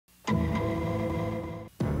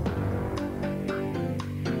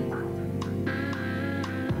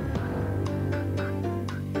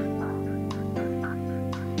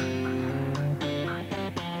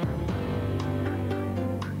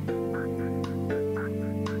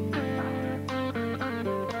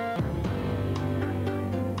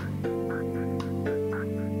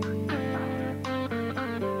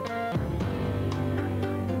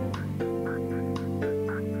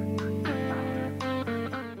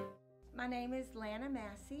My name is Lana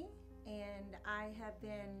Massey, and I have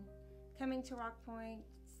been coming to Rock Point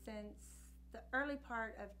since the early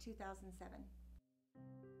part of 2007.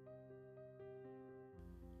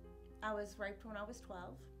 I was raped when I was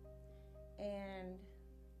 12, and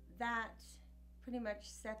that pretty much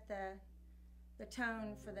set the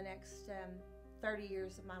tone for the next 30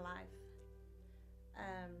 years of my life.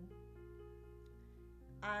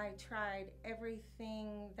 I tried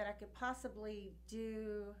everything that I could possibly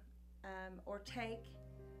do or take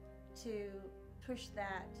to push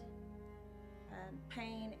that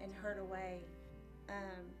pain and hurt away.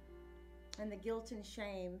 And the guilt and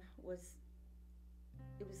shame was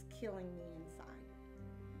killing me inside.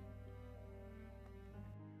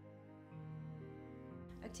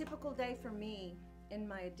 A typical day for me in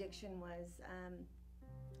my addiction was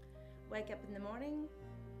wake up in the morning,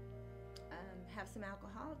 have some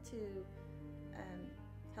alcohol to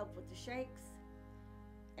help with the shakes,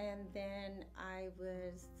 and then I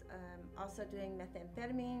was also doing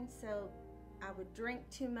methamphetamine, so I would drink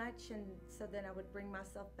too much, and so then I would bring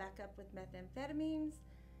myself back up with methamphetamines,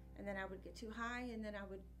 and then I would get too high, and then I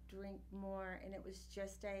would drink more, and it was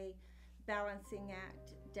just a balancing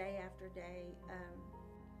act day after day.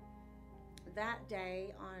 That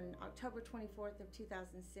day, on October 24th of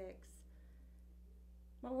 2006,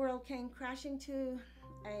 my world came crashing to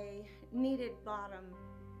a needed bottom,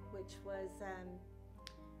 which was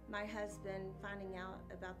my husband finding out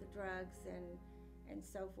about the drugs and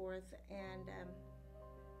so forth. And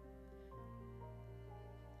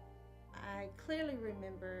I clearly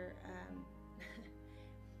remember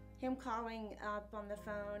him calling up on the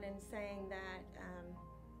phone and saying that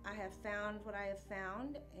I have found what I have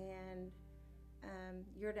found, and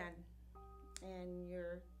you're done, and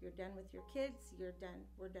you're done with your kids, you're done,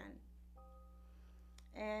 we're done.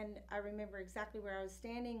 And I remember exactly where I was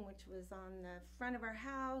standing, which was on the front of our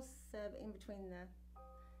house, in between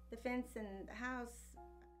the fence and the house.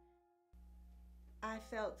 I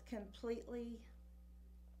felt completely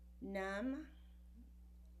numb,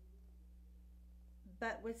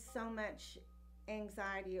 but with so much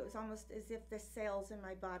anxiety. It was almost as if the cells in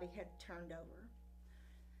my body had turned over.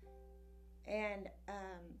 And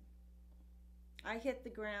I hit the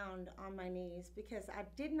ground on my knees because I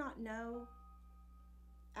did not know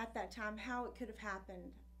at that time how it could have happened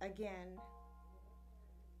again.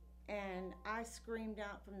 And I screamed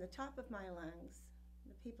out from the top of my lungs.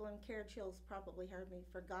 The people in Carriage Hills probably heard me,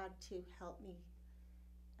 for God to help me.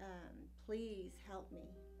 Please help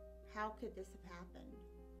me. How could this have happened?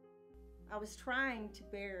 I was trying to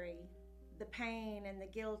bury the pain and the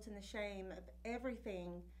guilt and the shame of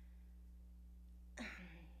everything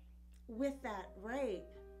with that rape,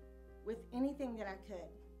 with anything that I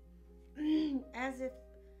could. As if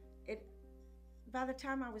it, by the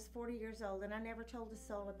time I was 40 years old, and I never told a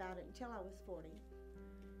soul about it until I was 40,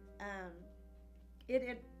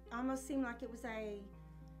 it almost seemed like it was a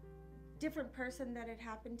different person that it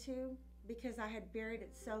happened to, because I had buried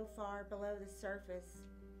it so far below the surface.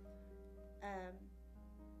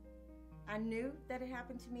 I knew that it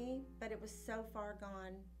happened to me, but it was so far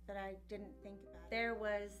gone that I didn't think about it. There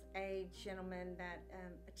was a gentleman that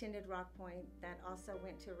attended Rock Point that also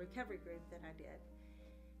went to a recovery group that I did.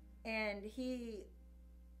 And he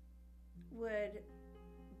would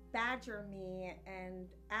badger me and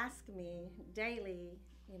ask me daily,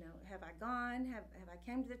 you know, have I gone? Have I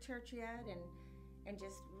came to the church yet? And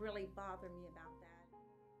just really bother me about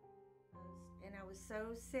that. And I was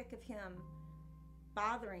so sick of him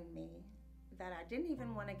bothering me that I didn't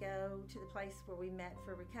even want to go to the place where we met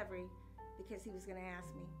for recovery, because he was going to ask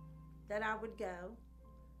me that I would go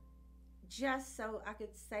just so I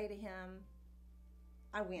could say to him,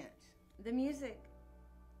 I went. The music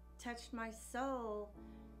touched my soul,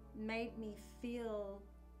 made me feel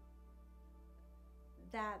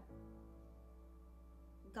that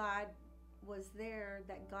God was there,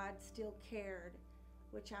 that God still cared,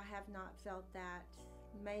 which I have not felt that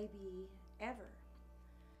maybe ever.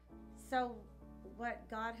 So what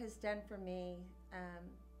God has done for me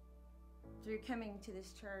through coming to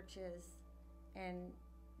this church and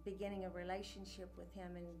beginning a relationship with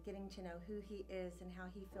Him and getting to know who He is and how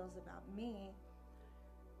He feels about me,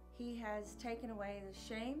 He has taken away the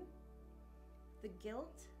shame, the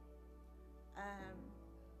guilt,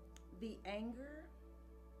 the anger,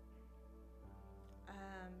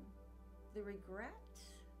 the regret.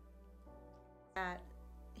 That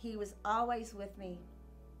He was always with me.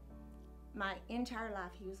 My entire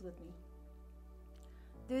life He was with me.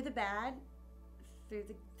 Through the bad, through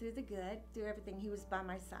the good, through everything, He was by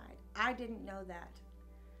my side. I didn't know that,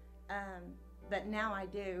 but now I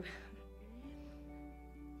do.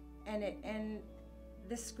 And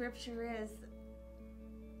the scripture is,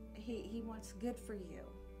 he wants good for you.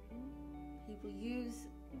 He will use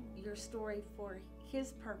your story for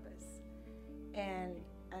his purpose. And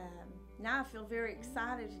now I feel very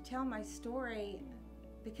excited to tell my story,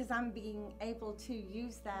 because I'm being able to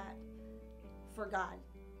use that for God,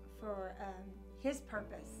 for his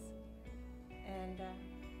purpose. And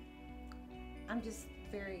I'm just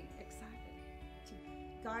very excited.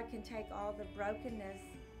 God can take all the brokenness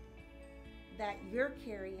that you're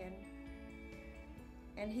carrying,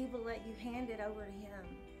 and he will let you hand it over to him.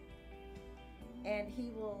 And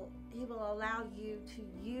he will allow you to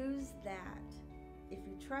use that, if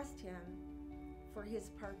you trust him, for his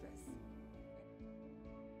purpose.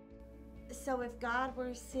 So if God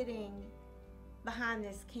were sitting behind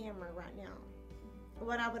this camera right now,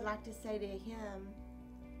 what I would like to say to him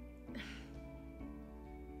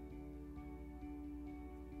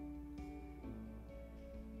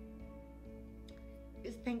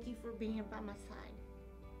is thank you for being by my side.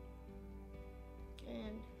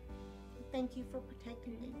 And thank you for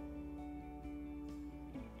protecting me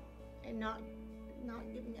and not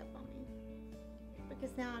giving up on me,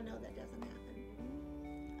 because now I know that doesn't happen.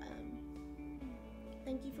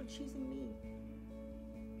 Thank you for choosing me,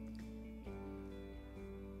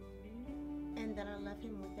 and that I love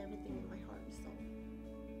him with everything in my heart and soul.